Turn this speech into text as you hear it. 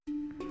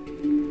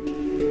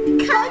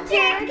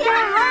Culture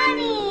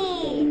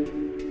Kahani!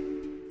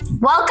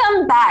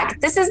 Welcome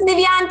back. This is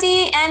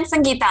Divyanti and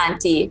Sangeeta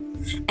Auntie,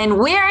 and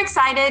we're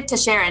excited to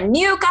share a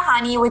new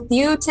kahani with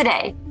you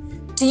today.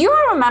 Do you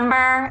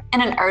remember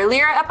in an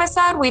earlier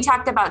episode we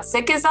talked about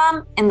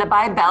Sikhism in the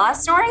Bhai Bela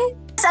story?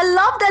 I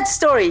love that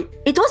story.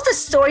 It was the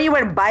story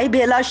where Bhai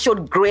Bela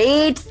showed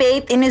great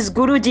faith in his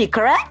Guruji,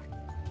 correct?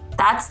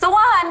 That's the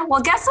one.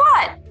 Well, guess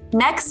what?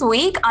 Next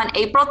week on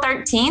April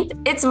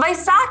 13th, it's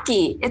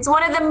Vaisakhi. It's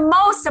one of the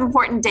most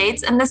important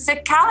dates in the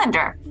Sikh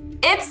calendar.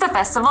 It's the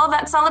festival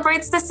that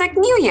celebrates the Sikh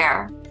New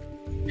Year.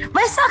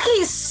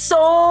 Vaisakhi is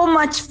so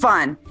much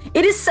fun.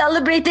 It is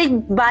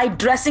celebrated by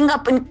dressing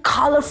up in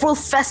colorful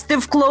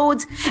festive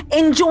clothes,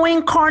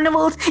 enjoying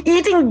carnivals,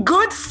 eating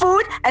good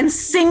food, and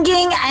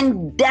singing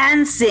and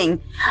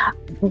dancing.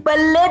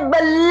 Balle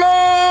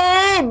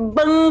balle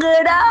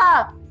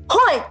bangada,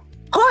 hoi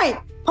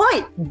hoi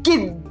hoi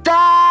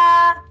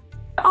gidda.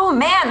 Oh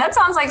man, that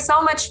sounds like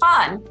so much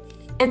fun.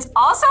 It's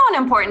also an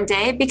important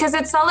day because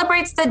it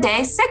celebrates the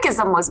day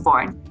Sikhism was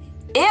born.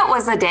 It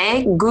was the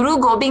day Guru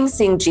Gobind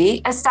Singh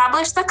Ji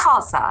established the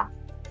Khalsa.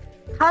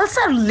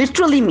 Khalsa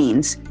literally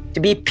means to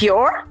be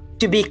pure,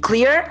 to be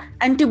clear,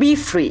 and to be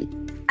free.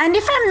 And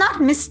if I'm not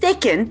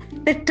mistaken,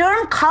 the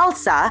term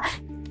Khalsa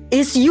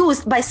is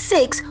used by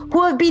Sikhs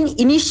who have been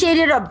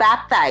initiated or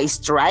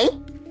baptized, right?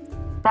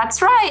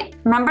 That's right.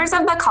 Members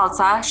of the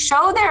Khalsa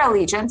show their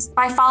allegiance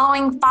by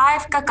following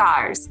 5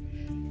 kakars,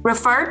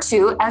 referred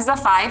to as the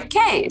 5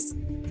 Ks.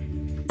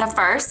 The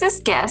first is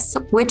kis,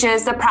 which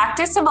is the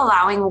practice of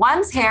allowing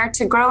one's hair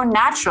to grow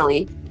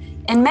naturally,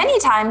 and many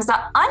times the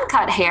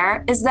uncut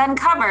hair is then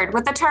covered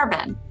with a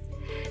turban.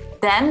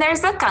 Then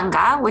there's the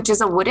kanga, which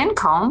is a wooden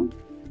comb,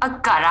 a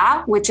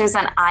kara, which is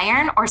an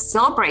iron or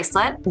steel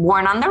bracelet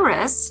worn on the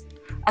wrist,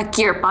 a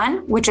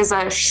kirpan, which is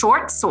a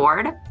short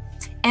sword,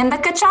 and the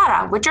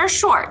kachara, which are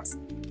shorts.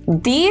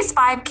 These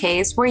 5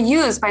 Ks were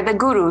used by the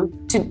Guru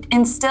to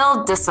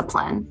instill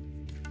discipline.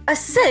 A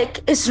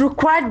Sikh is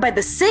required by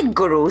the Sikh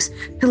Gurus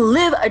to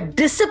live a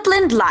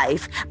disciplined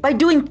life by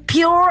doing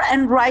pure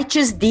and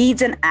righteous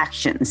deeds and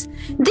actions.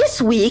 This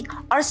week,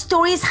 our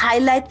stories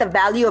highlight the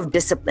value of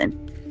discipline.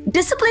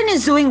 Discipline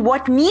is doing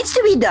what needs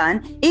to be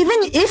done even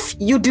if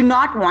you do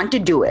not want to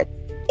do it.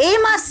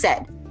 Amos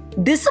said,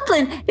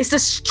 discipline is the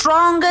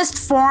strongest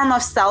form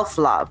of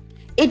self-love.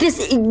 It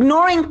is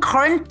ignoring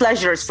current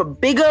pleasures for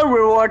bigger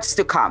rewards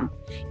to come.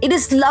 It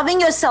is loving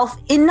yourself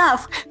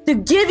enough to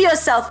give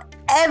yourself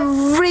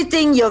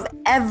everything you've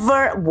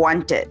ever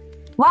wanted.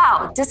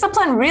 Wow,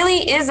 discipline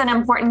really is an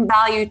important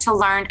value to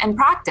learn and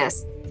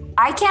practice.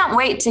 I can't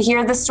wait to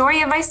hear the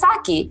story of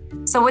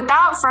Vaisakhi. So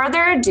without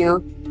further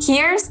ado,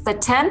 here's the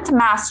 10th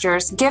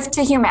Master's gift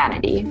to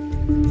humanity.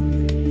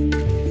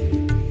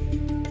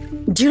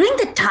 During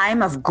the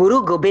time of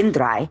Guru Gobind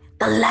Rai,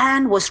 the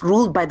land was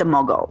ruled by the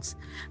Mughals.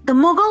 The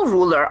Mughal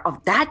ruler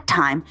of that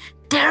time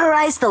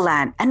terrorized the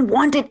land and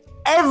wanted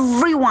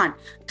everyone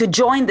to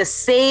join the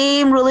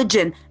same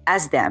religion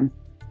as them.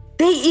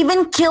 They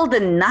even killed the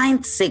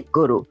 9th Sikh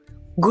Guru,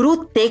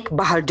 Guru Tegh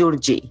Bahadur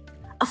Ji.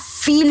 A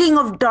feeling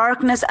of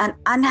darkness and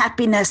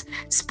unhappiness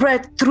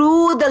spread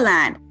through the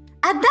land.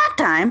 At that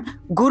time,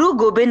 Guru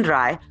Gobind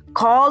Rai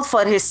called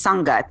for his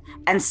Sangat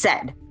and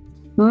said,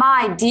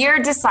 "My dear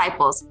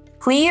disciples,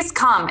 please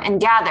come and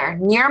gather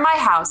near my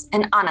house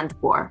in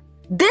Anandpur."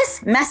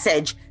 This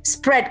message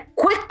spread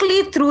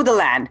quickly through the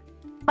land.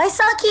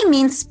 Vaisakhi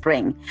means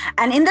spring,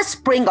 and in the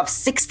spring of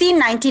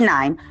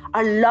 1699,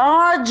 a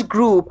large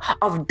group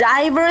of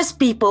diverse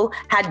people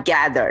had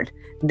gathered.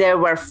 There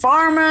were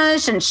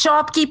farmers and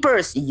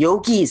shopkeepers,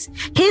 yogis,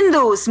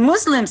 Hindus,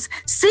 Muslims,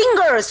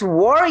 singers,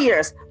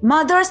 warriors,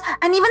 mothers,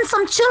 and even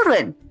some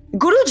children.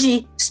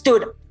 Guruji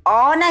stood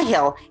on a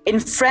hill in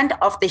front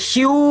of the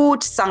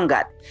huge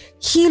Sangat.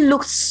 He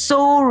looked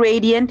so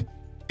radiant.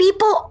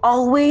 People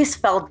always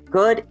felt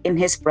good in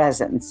his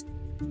presence.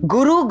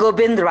 Guru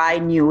Gobind Rai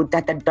knew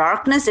that the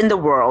darkness in the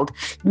world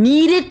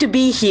needed to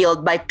be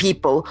healed by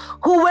people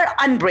who were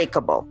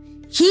unbreakable.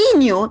 He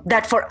knew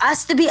that for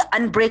us to be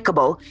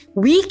unbreakable,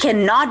 we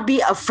cannot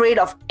be afraid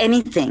of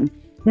anything,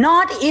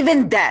 not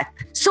even death.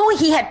 So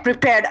he had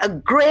prepared a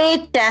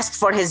great test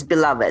for his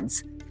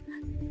beloveds.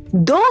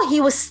 Though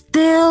he was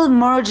still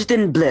merged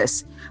in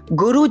bliss,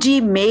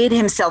 Guruji made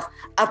himself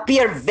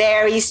appear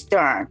very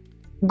stern.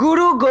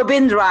 Guru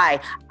Gobind Rai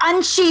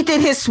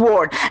unsheathed his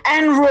sword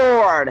and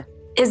roared,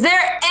 "Is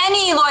there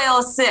any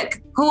loyal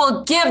Sikh who will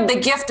give the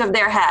gift of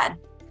their head?"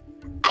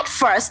 At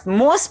first,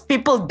 most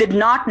people did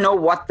not know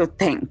what to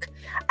think.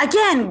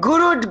 Again,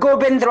 Guru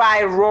Gobind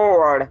Rai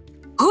roared,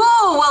 "Who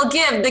will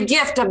give the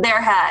gift of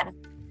their head?"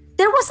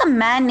 There was a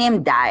man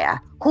named Daya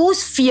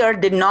whose fear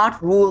did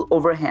not rule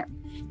over him.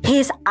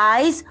 His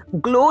eyes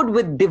glowed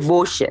with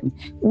devotion.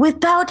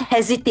 Without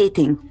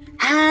hesitating,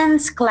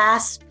 hands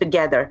clasped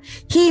together,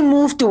 he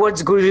moved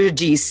towards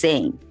Guruji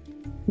saying,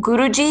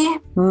 "Guruji,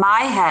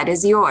 my head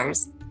is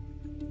yours."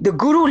 The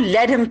Guru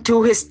led him to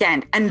his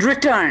tent and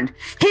returned,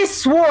 his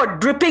sword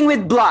dripping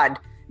with blood.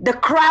 The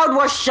crowd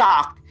was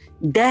shocked.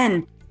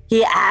 Then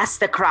he asked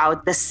the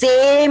crowd the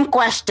same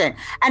question,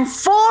 and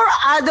 4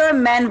 other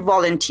men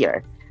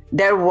volunteered.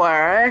 There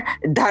were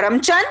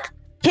Dharamchand,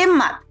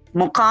 Himmat,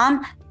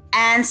 Muqam,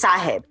 and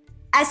Sahib.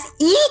 As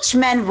each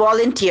man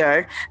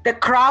volunteered, the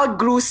crowd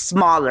grew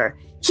smaller.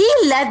 He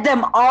led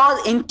them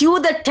all into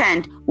the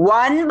tent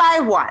one by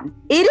one.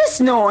 It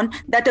is known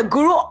that the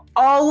Guru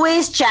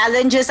always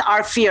challenges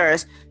our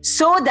fears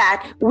so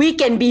that we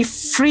can be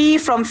free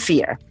from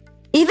fear.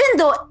 Even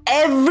though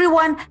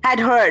everyone had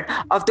heard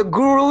of the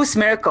Guru's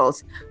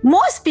miracles,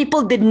 most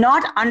people did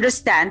not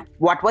understand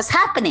what was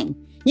happening.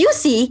 You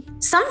see,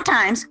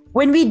 sometimes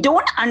when we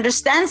don't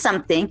understand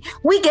something,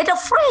 we get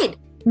afraid.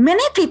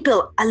 Many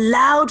people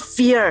allowed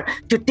fear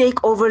to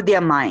take over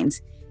their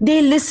minds.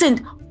 They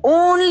listened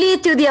only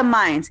to their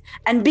minds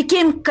and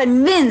became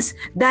convinced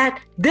that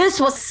this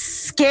was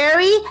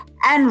scary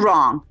and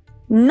wrong.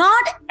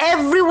 Not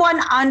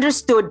everyone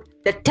understood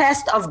the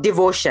test of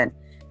devotion.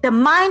 The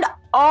mind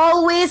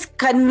always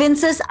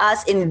convinces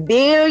us in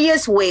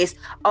various ways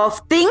of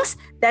things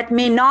that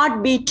may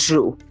not be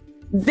true.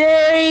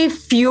 Very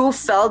few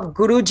felt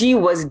Guruji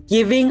was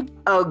giving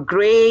a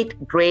great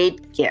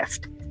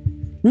gift.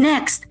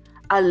 Next,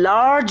 a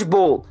large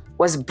bowl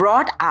was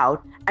brought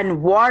out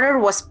and water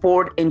was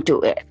poured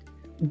into it.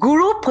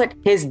 Guru put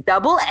his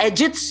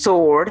double-edged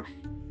sword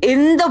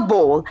in the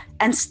bowl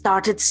and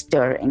started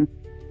stirring.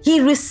 He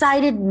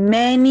recited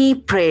many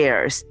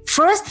prayers.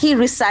 First, he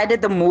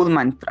recited the Mool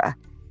Mantra.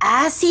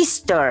 As he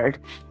stirred,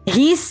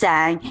 he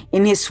sang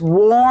in his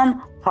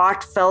warm,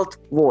 heartfelt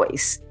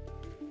voice.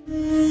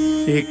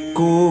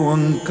 Eko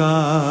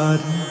Ankar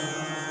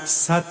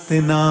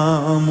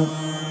Satnam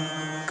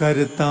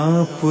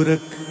Karta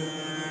Purak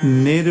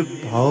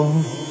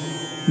Nirbhav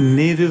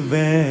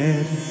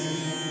Nirvair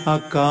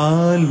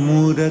Akal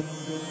Murat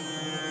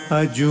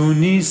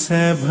Ajuni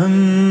Sabhan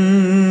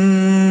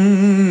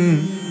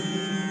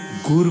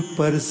Gur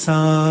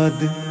Prasad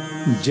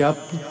Jap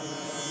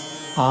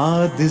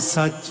Ad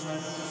Sach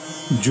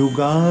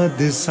Jugad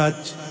Sach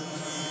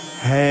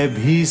Hai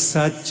Bhi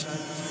Sach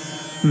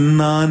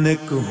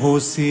Nanak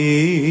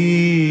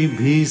Hosi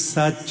Bhi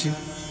Sach.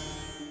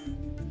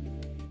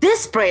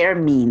 This prayer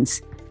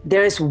means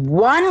there is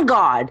one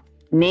God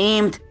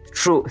named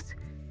Truth,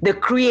 the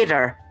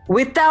Creator,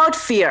 without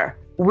fear,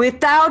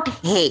 without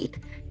hate,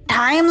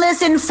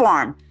 timeless in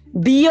form,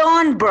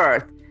 beyond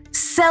birth,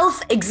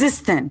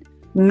 self-existent,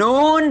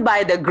 known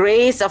by the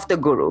grace of the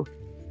Guru.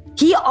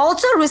 He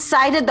also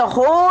recited the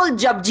whole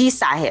Japji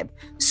Sahib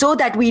so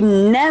that we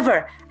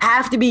never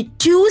have to be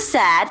too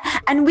sad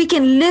and we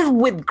can live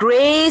with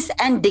grace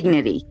and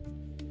dignity.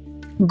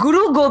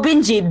 Guru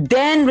Gobind Ji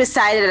then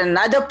recited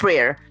another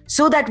prayer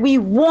so that we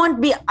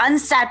won't be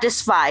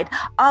unsatisfied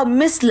or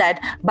misled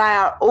by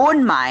our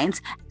own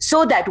minds,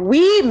 so that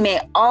we may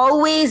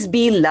always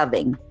be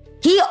loving.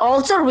 He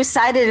also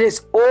recited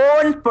his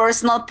own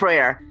personal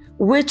prayer,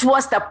 which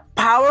was the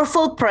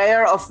powerful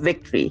prayer of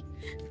victory.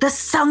 The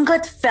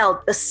Sangat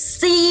felt the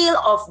seal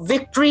of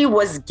victory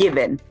was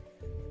given.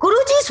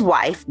 Guruji's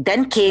wife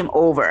then came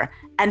over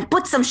and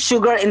put some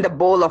sugar in the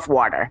bowl of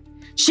water.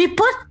 She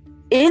put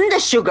in the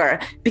sugar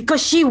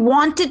because she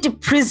wanted to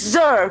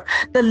preserve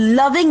the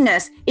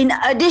lovingness in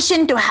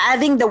addition to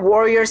having the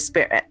warrior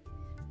spirit.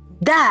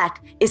 That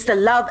is the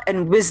love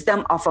and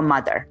wisdom of a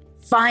mother.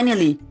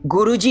 Finally,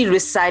 Guruji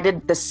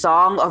recited the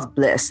song of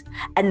bliss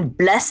and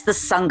blessed the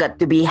Sangat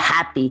to be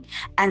happy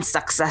and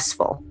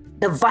successful.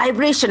 The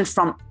vibration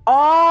from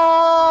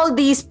all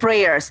these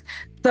prayers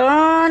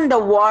turned the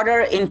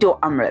water into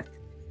Amrit.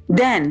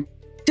 Then,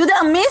 to the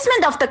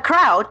amazement of the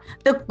crowd,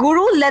 the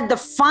Guru led the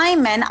 5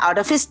 men out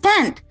of his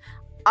tent,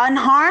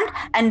 unharmed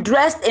and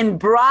dressed in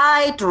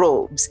bright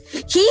robes.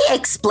 He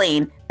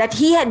explained that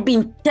he had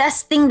been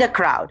testing the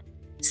crowd.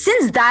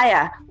 Since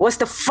Daya was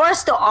the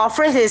first to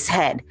offer his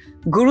head,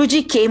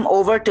 Guruji came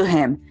over to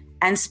him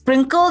and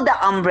sprinkled the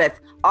Amrit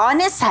on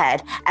his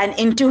head and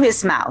into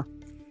his mouth.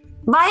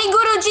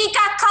 Vaheguru Ji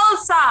ka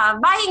Khalsa,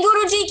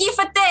 Vaheguru Ji ki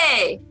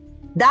Fateh.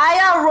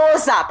 Daya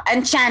rose up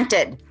and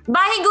chanted,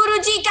 Vaheguru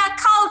Ji ka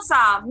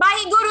Khalsa,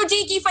 Vaheguru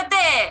Ji ki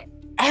Fateh.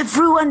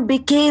 Everyone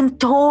became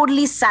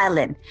totally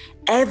silent.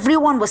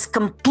 Everyone was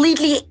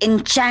completely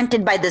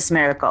enchanted by this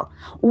miracle.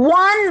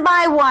 One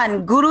by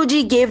one,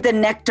 Guruji gave the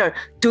nectar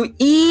to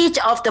each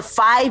of the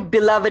 5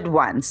 beloved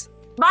ones.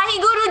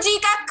 Vaheguru Ji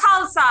ka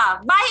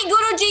Khalsa,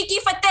 Vaheguru Ji ki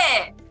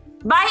Fateh.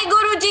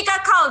 Vaheguru Ji ka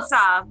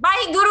Khalsa,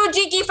 Vaheguru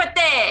Ji ki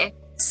Fateh,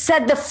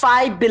 said the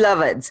 5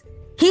 beloveds.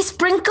 He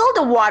sprinkled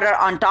the water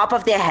on top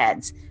of their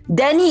heads.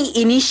 Then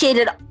he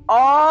initiated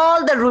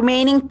all the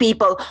remaining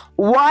people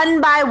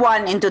one by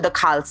one into the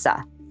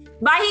Khalsa.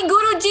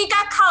 Vaheguru Ji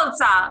ka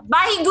Khalsa,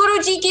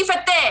 Vaheguru Ji ki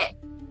Fateh.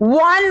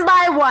 One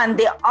by one,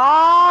 they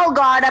all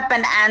got up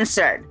and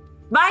answered,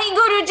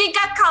 Vaheguru Ji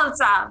ka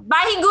Khalsa,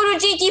 Vaheguru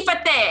Ji ki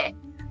Fateh.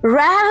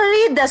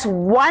 Rarely does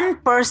one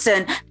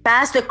person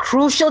pass the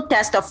crucial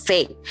test of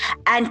faith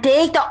and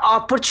take the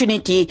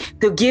opportunity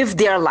to give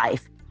their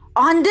life.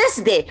 On this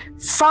day,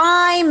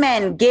 5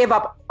 men gave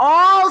up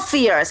all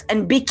fears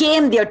and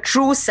became their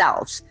true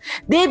selves.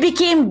 They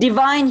became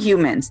divine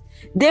humans.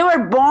 They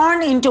were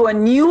born into a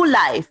new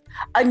life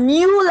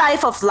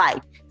of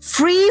light,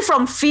 free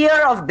from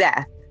fear of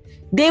death.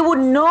 They would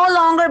no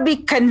longer be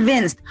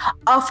convinced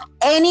of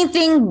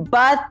anything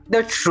but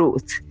the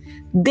truth.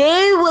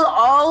 They will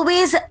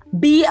always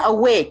be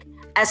awake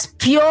as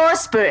pure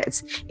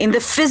spirits in the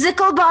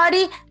physical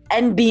body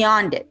and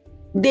beyond it.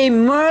 They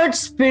merged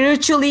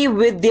spiritually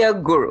with their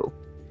guru.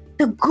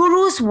 The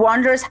guru's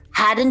wonders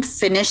hadn't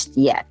finished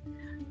yet.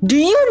 Do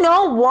you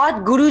know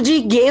what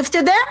Guruji gave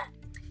to them?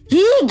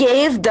 He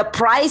gave the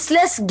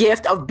priceless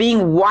gift of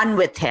being one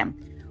with him.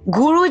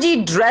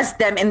 Guruji dressed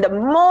them in the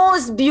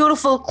most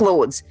beautiful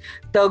clothes,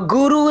 the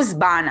Guru's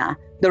bana,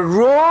 the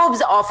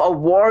robes of a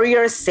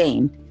warrior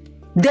saint.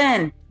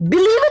 Then,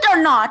 believe it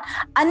or not,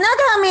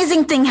 another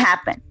amazing thing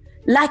happened.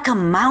 Like a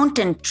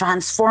mountain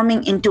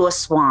transforming into a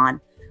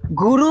swan,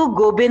 Guru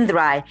Gobind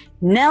Rai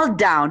knelt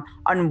down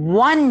on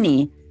one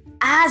knee,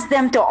 asked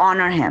them to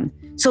honor him,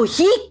 so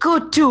he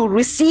could too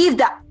receive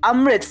the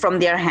Amrit from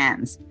their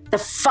hands. The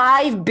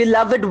 5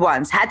 beloved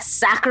ones had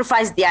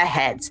sacrificed their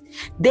heads.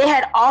 They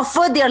had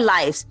offered their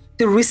lives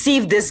to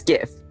receive this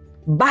gift.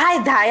 Bhai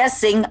Daya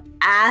Singh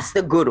asked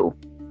the Guru,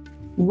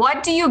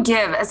 "What do you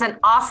give as an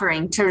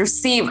offering to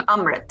receive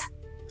Amrit?"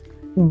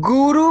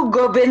 Guru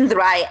Gobind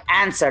Rai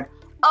answered,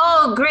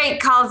 "Oh,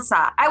 great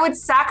Khalsa, I would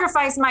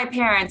sacrifice my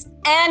parents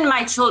and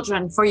my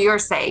children for your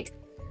sake."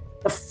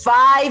 The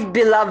 5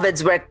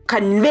 beloveds were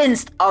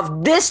convinced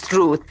of this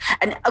truth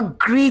and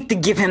agreed to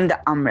give him the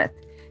Amrit.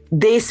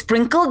 They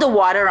sprinkled the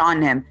water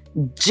on him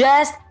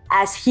just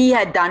as he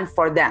had done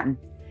for them.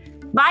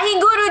 Vahi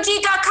Guru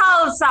Ji ka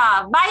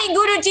Khalsa, Vahi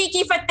Guru Ji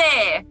ki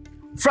Fateh.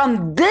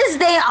 From this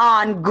day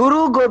on,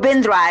 Guru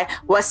Gobind Rai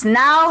was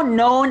now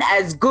known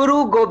as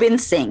Guru Gobind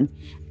Singh.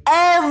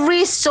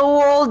 Every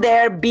soul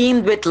there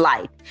beamed with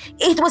light.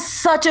 It was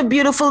such a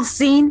beautiful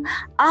scene.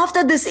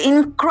 After this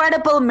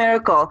incredible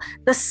miracle,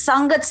 the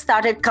Sangat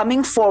started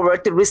coming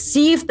forward to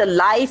receive the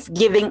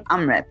life-giving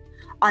Amrit.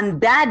 On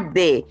that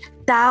day,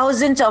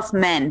 thousands of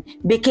men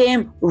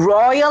became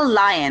royal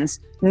lions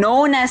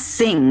known as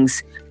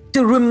Singhs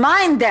to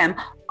remind them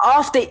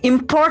of the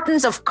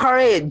importance of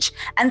courage,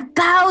 and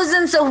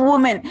thousands of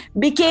women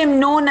became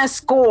known as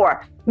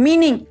Kaur,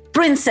 meaning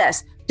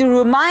princess, to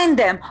remind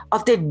them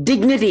of their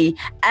dignity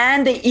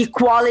and the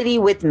equality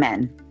with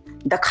men.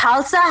 The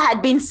Khalsa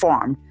had been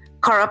formed.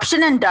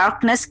 Corruption and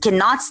darkness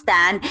cannot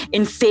stand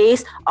in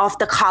face of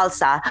the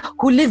Khalsa,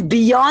 who live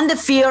beyond the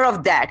fear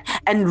of death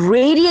and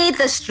radiate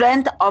the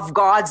strength of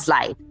God's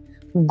light.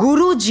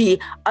 Guruji,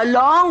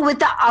 along with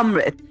the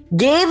Amrit,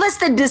 gave us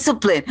the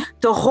discipline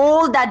to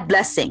hold that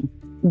blessing.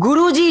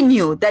 Guruji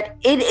knew that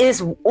it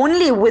is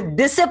only with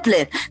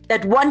discipline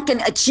that one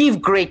can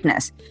achieve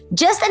greatness.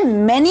 Just as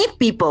many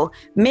people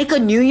make a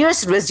New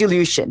Year's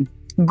resolution,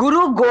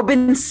 Guru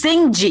Gobind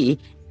Singh Ji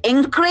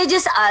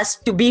encourages us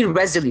to be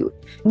resolute.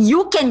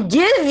 You can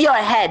give your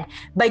head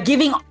by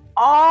giving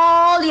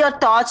all your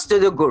thoughts to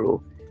the Guru.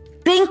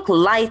 Think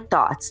light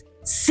thoughts.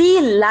 See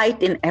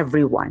light in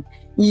everyone.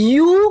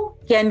 You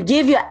can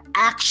give your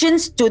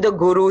actions to the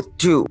Guru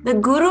too. The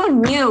Guru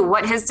knew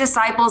what his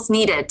disciples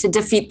needed to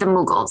defeat the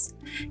Mughals.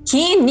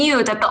 He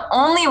knew that the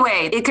only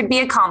way it could be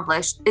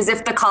accomplished is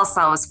if the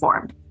Khalsa was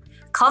formed.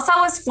 Khalsa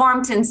was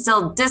formed to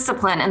instill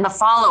discipline in the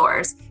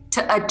followers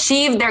to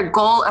achieve their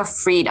goal of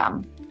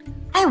freedom.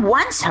 I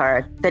once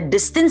heard the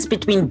distance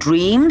between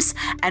dreams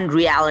and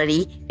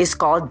reality is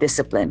called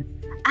discipline.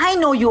 I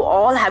know you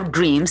all have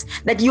dreams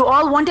that you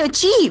all want to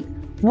achieve.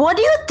 What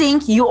do you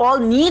think you all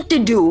need to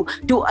do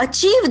to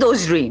achieve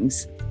those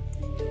dreams?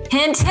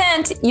 Hint,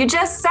 hint, you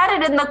just said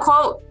it in the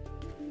quote.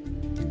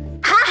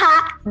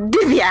 Haha,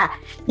 Divya,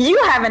 you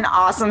have an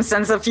awesome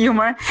sense of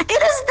humor.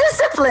 It is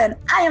discipline.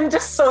 I am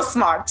just so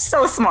smart,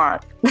 so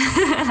smart.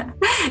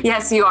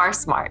 Yes, you are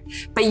smart.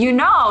 But you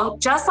know,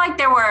 just like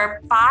there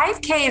were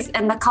 5 Ks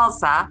in the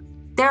Khalsa,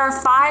 there are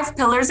 5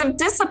 pillars of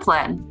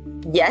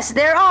discipline. Yes,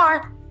 there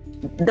are.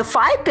 The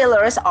 5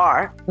 pillars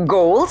are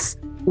goals,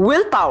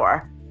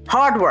 willpower,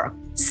 hard work,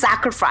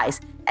 sacrifice,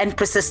 and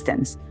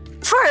persistence.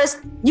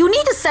 First, you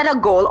need to set a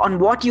goal on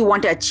what you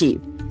want to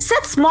achieve.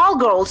 Set small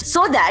goals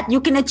so that you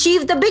can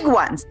achieve the big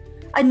ones.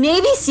 A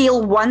Navy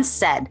SEAL once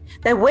said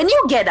that when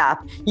you get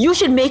up, you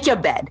should make your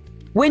bed.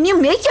 When you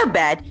make your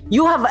bed,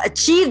 you have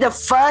achieved the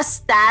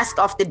first task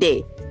of the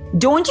day.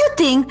 Don't you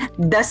think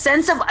the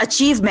sense of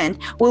achievement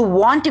will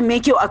want to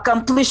make you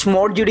accomplish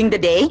more during the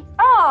day?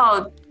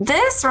 Oh,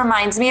 this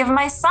reminds me of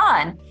my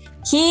son.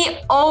 He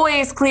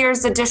always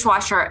clears the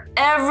dishwasher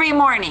every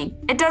morning.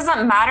 It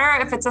doesn't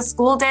matter if it's a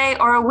school day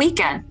or a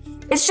weekend.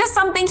 It's just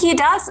something he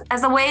does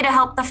as a way to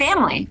help the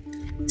family.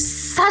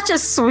 Such a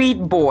sweet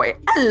boy.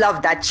 I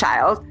love that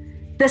child.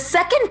 The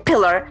second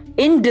pillar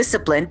in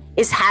discipline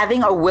is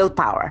having a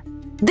willpower.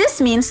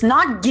 This means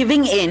not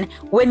giving in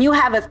when you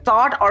have a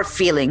thought or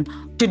feeling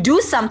to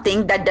do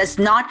something that does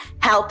not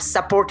help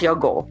support your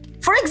goal.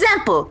 For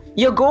example,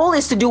 your goal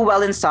is to do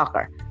well in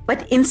soccer,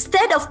 But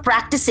instead of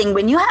practicing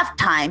when you have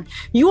time,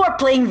 you are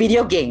playing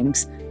video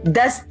games.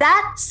 Does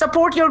that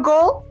support your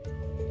goal?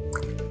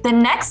 The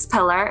next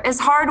pillar is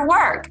hard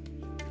work.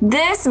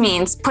 This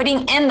means putting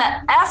in the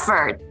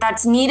effort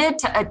that's needed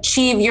to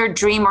achieve your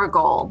dream or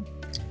goal.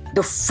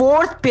 The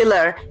fourth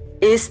pillar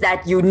is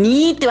that you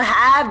need to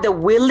have the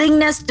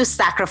willingness to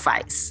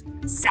sacrifice.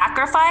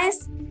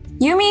 Sacrifice?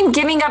 You mean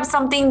giving up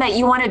something that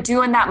you want to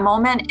do in that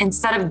moment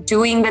instead of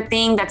doing the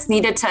thing that's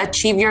needed to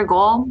achieve your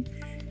goal?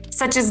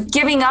 Such as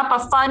giving up a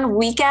fun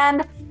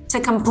weekend to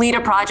complete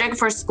a project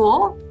for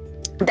school?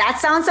 That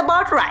sounds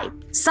about right.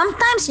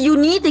 Sometimes you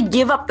need to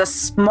give up the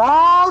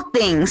small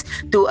things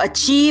to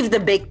achieve the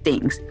big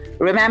things.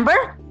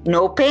 Remember,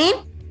 no pain,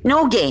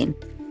 no gain.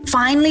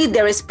 Finally,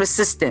 there is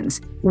persistence,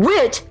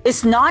 which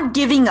is not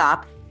giving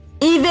up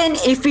even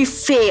if we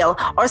fail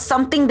or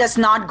something does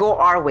not go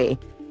our way.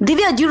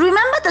 Divya, do you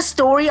remember the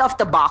story of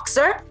the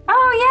boxer?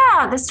 Oh,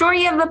 yeah, the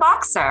story of the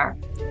boxer.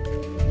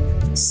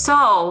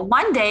 So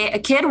one day, a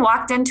kid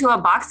walked into a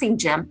boxing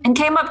gym and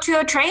came up to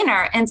a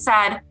trainer and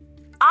said,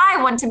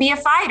 "I want to be a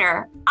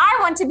fighter. I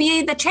want to be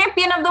the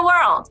champion of the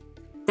world."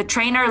 The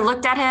trainer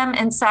looked at him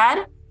and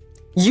said,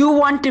 "You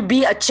want to be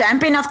a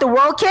champion of the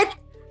world, kid?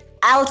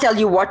 I'll tell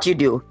you what you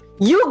do.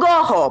 You go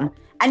home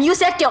and you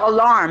set your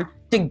alarm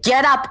to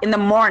get up in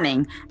the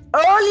morning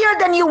earlier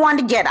than you want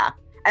to get up.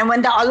 And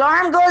when the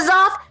alarm goes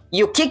off,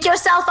 you kick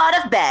yourself out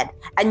of bed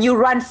and you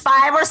run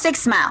 5 or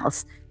 6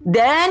 miles.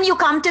 Then you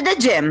come to the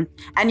gym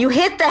and you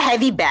hit the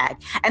heavy bag.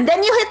 And then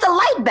you hit the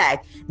light bag.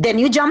 Then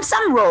you jump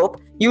some rope,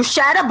 you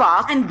shed a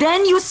box, and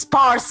then you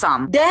spar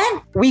some.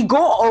 Then we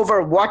go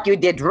over what you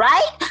did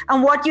right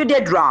and what you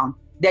did wrong.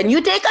 Then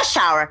you take a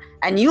shower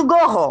and you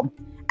go home.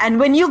 And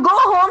when you go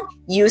home,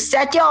 you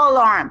set your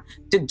alarm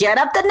to get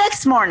up the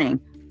next morning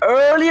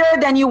earlier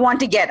than you want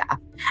to get up.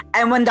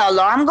 And when the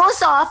alarm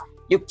goes off,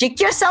 you kick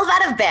yourself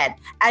out of bed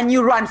and you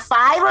run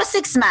 5 or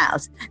 6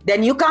 miles.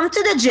 Then you come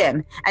to the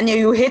gym and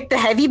you hit the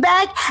heavy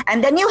bag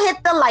and then you hit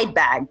the light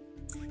bag."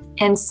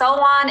 and so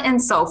on and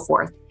so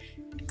forth.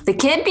 The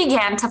kid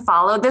began to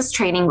follow this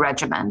training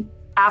regimen.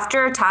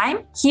 After a time,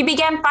 he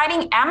began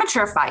fighting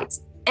amateur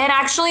fights and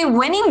actually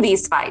winning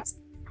these fights.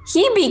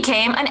 He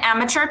became an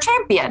amateur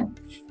champion.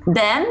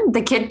 Then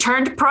the kid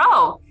turned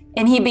pro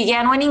and he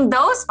began winning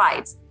those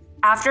fights.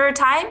 After a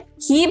time,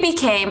 he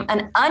became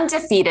an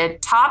undefeated,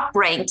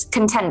 top-ranked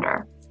contender.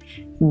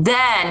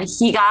 Then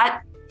he got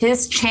his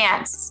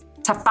chance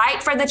to fight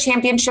for the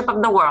championship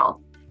of the world.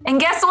 And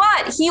guess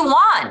what? He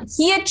won.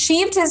 He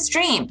achieved his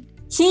dream.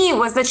 He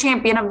was the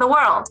champion of the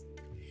world.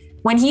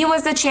 When he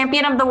was the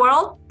champion of the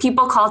world,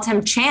 people called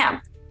him champ.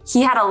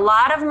 He had a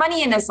lot of money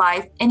in his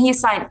life and he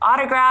signed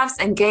autographs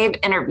and gave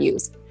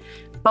interviews.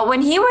 But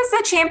when he was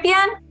the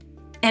champion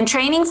and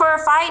training for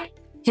a fight,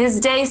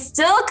 his day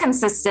still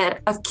consisted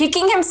of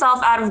kicking himself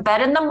out of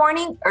bed in the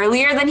morning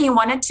earlier than he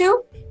wanted to,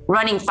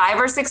 running 5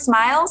 or 6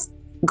 miles,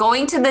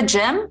 going to the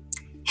gym,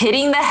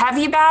 hitting the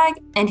heavy bag,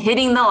 and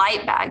hitting the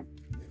light bag.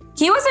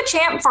 He was a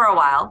champ for a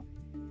while,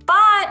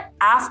 but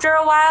after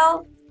a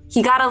while,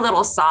 he got a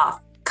little soft,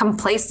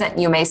 complacent,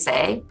 you may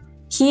say.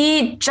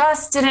 He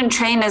just didn't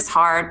train as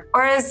hard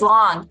or as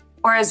long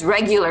or as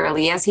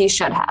regularly as he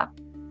should have.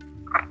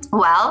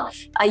 Well,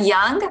 a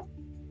young,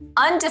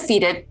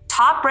 undefeated,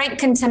 top-ranked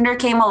contender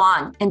came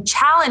along and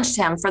challenged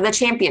him for the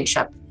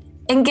championship.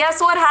 And guess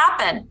what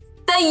happened?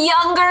 The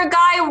younger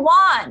guy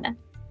won.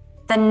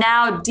 The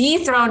now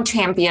dethroned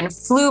champion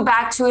flew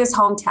back to his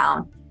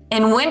hometown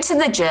and went to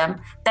the gym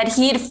that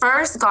he'd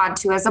first gone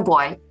to as a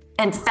boy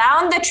and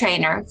found the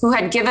trainer who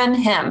had given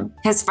him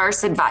his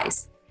first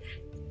advice.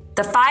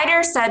 The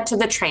fighter said to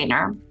the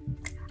trainer,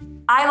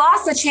 "I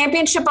lost the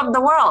championship of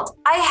the world.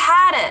 I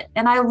had it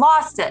and I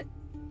lost it.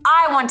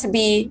 I want to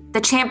be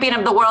the champion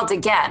of the world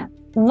again.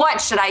 What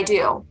should I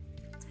do?"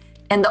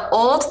 And the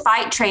old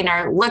fight trainer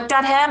looked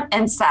at him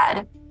and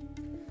said,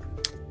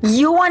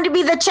 "You want to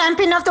be the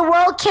champion of the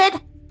world, kid?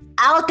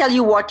 I'll tell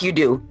you what you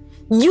do.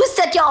 You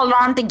set your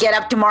alarm to get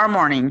up tomorrow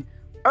morning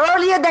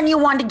earlier than you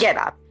want to get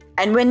up.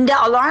 And when the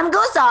alarm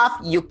goes off,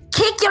 you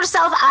kick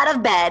yourself out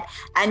of bed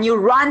and you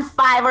run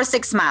 5 or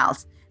 6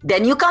 miles.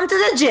 Then you come to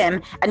the gym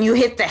and you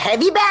hit the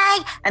heavy bag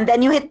and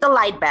then you hit the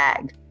light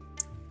bag."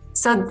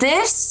 So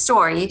this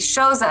story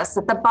shows us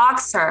that the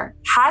boxer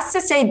has to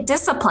stay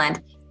disciplined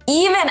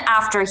even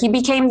after he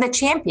became the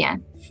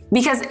champion,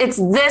 because it's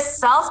this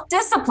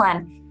self-discipline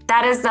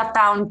that is the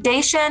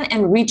foundation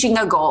in reaching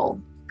a goal.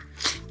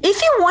 If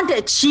you want to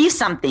achieve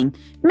something,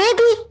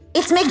 maybe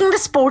it's making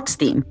the sports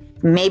team.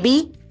 Maybe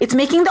it's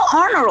making the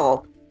honor roll.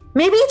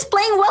 Maybe it's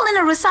playing well in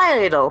a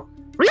recital.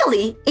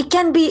 Really, it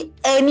can be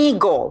any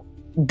goal.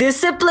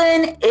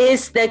 Discipline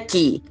is the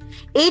key.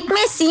 It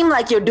may seem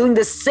like you're doing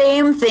the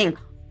same thing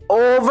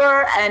over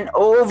and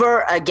over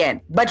again.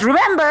 But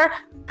remember,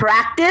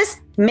 practice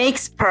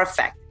makes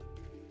perfect.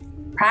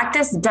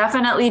 Practice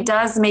definitely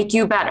does make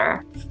you better.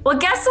 Well,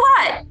 guess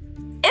what?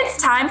 It's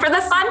time for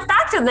the fun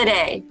fact of the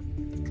day.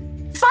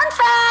 Fun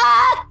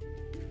fact!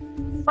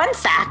 Fun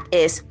fact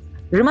is,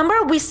 remember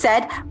we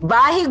said,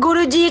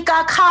 Vaheguru Ji Ka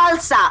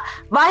Khalsa,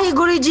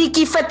 Vaheguru Ji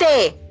Ki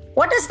Fateh.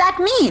 What does that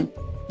mean?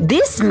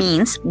 This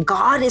means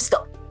God is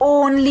the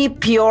only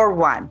pure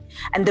one,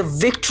 and the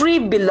victory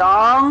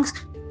belongs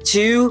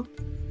to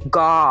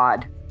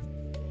God.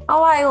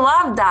 Oh, I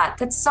love that.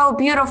 That's so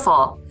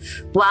beautiful.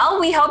 Well,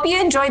 we hope you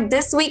enjoyed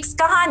this week's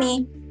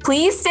Kahani.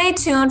 Please stay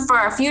tuned for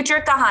our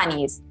future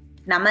Kahanis.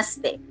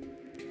 Namaste.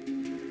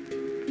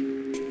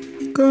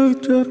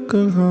 Culture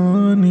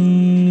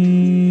Kahani.